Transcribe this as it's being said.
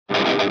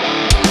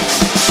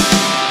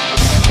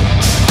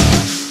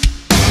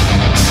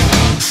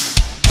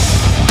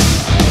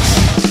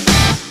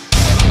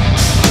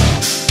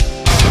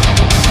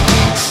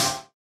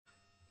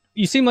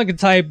you seem like a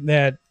type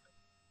that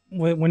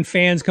when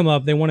fans come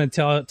up, they want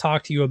to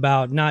talk to you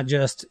about not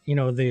just, you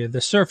know,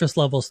 the surface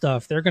level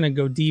stuff. They're going to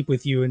go deep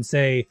with you and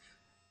say,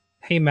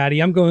 hey, Matty,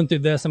 I'm going through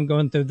this. I'm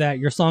going through that.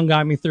 Your song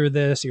got me through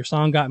this. Your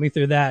song got me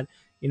through that.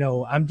 You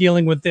know, I'm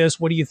dealing with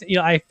this. What do you think? You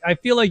know, I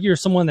feel like you're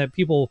someone that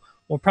people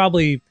will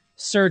probably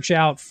search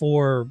out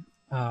for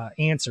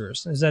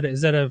answers. Is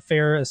that a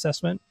fair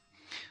assessment?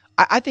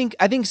 I think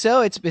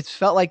so. It's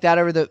felt like that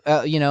over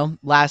the, you know,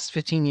 last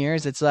 15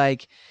 years. It's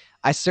like,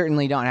 I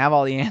certainly don't have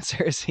all the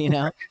answers, you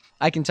know.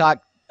 I can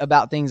talk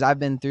about things I've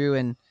been through,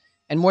 and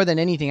more than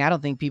anything, I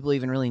don't think people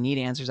even really need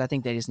answers. I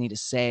think they just need to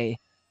say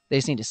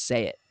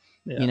it.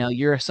 Yeah. You know,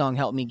 your song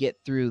helped me get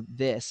through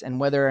this, and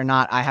whether or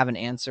not I have an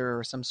answer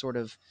or some sort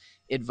of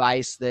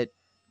advice that,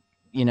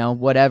 you know,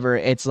 whatever,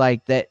 it's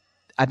like that.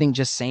 I think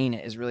just saying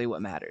it is really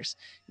what matters.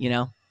 You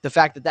know, the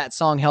fact that that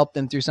song helped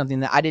them through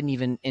something that I didn't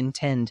even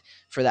intend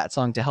for that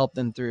song to help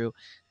them through.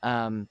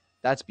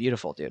 That's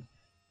beautiful, dude.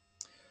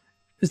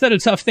 Is that a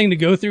tough thing to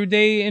go through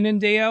day in and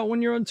day out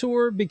when you're on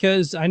tour?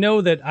 Because I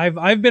know that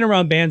I've been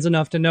around bands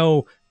enough to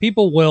know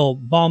people will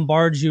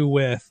bombard you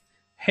with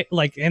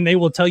like, and they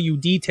will tell you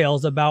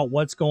details about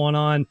what's going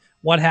on,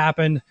 what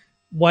happened,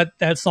 what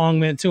that song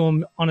meant to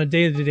them on a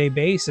day-to-day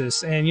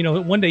basis. And, you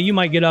know, one day you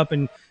might get up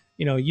and,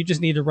 you know, you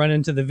just need to run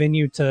into the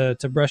venue to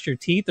brush your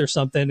teeth or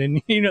something.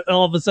 And, you know,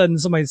 all of a sudden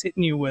somebody's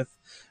hitting you with,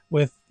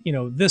 you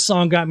know, this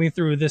song got me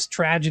through this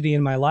tragedy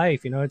in my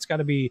life. You know, it's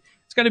gotta be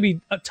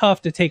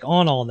tough to take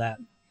on all that.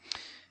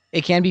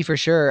 It can be, for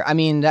sure. I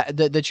mean,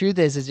 the truth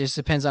is, it just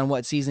depends on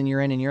what season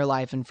you're in your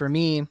life. And for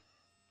me,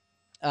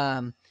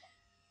 I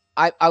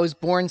was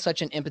born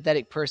such an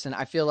empathetic person.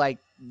 I feel like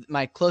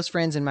my close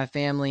friends and my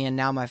family, and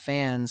now my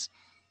fans,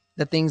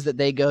 the things that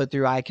they go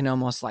through, I can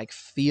almost like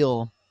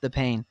feel the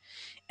pain.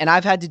 And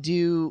I've had to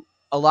do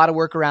a lot of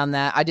work around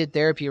that. I did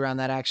therapy around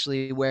that,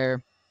 actually,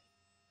 where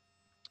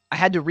I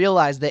had to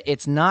realize that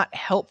it's not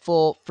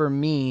helpful for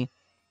me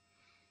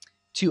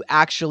to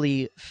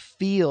actually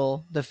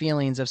feel the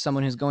feelings of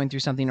someone who's going through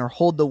something, or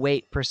hold the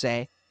weight per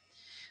se,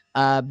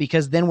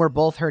 because then we're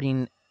both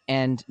hurting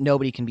and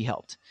nobody can be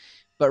helped.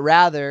 But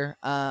rather,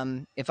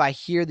 if I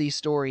hear these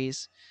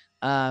stories,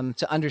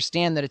 to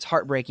understand that it's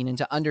heartbreaking, and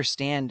to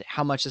understand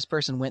how much this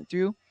person went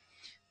through,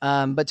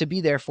 but to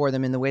be there for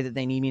them in the way that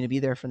they need me to be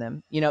there for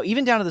them. You know,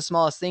 even down to the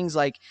smallest things,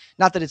 like,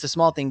 not that it's a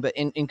small thing, but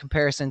in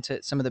comparison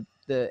to some of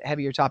the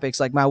heavier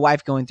topics, like my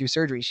wife going through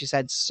surgery. She's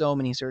had so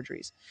many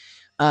surgeries.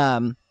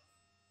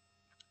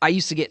 I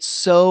used to get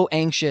so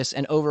anxious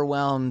and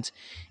overwhelmed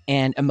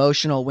and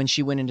emotional when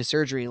she went into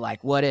surgery.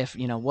 Like, what if,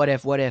 you know, what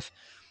if?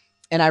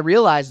 And I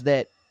realized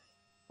that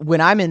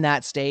when I'm in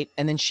that state,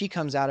 and then she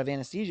comes out of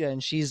anesthesia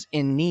and she's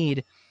in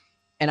need,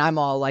 and I'm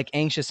all like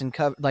anxious and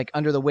like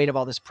under the weight of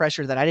all this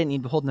pressure that I didn't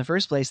need to hold in the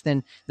first place,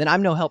 then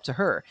I'm no help to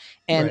her.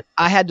 And right.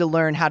 I had to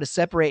learn how to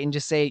separate and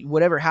just say,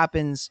 whatever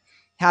happens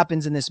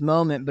in this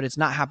moment, but it's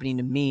not happening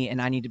to me,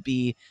 and I need to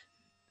be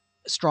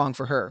strong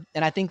for her.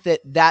 And I think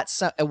that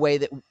that's a way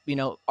that, you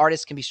know,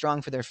 artists can be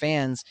strong for their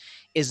fans,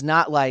 is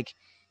not like,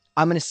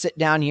 I'm going to sit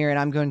down here and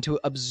I'm going to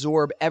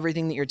absorb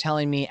everything that you're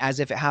telling me as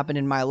if it happened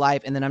in my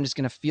life, and then I'm just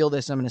going to feel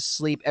this, and I'm going to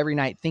sleep every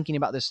night thinking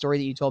about this story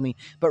that you told me.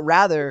 But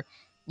rather,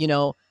 you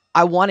know,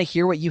 I want to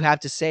hear what you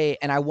have to say,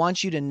 and I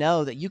want you to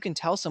know that you can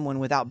tell someone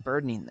without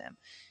burdening them.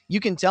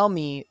 You can tell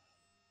me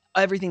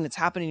everything that's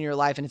happening in your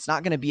life, and it's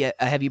not going to be a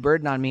heavy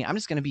burden on me. I'm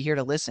just going to be here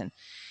to listen.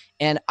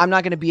 And I'm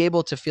not going to be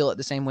able to feel it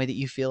the same way that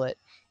you feel it.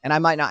 And I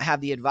might not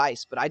have the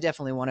advice, but I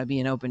definitely want to be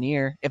an open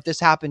ear. If this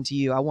happened to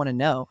you, I want to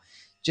know,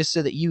 just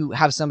so that you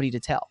have somebody to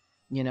tell,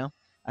 you know?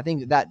 I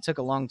think that took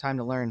a long time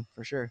to learn,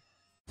 for sure.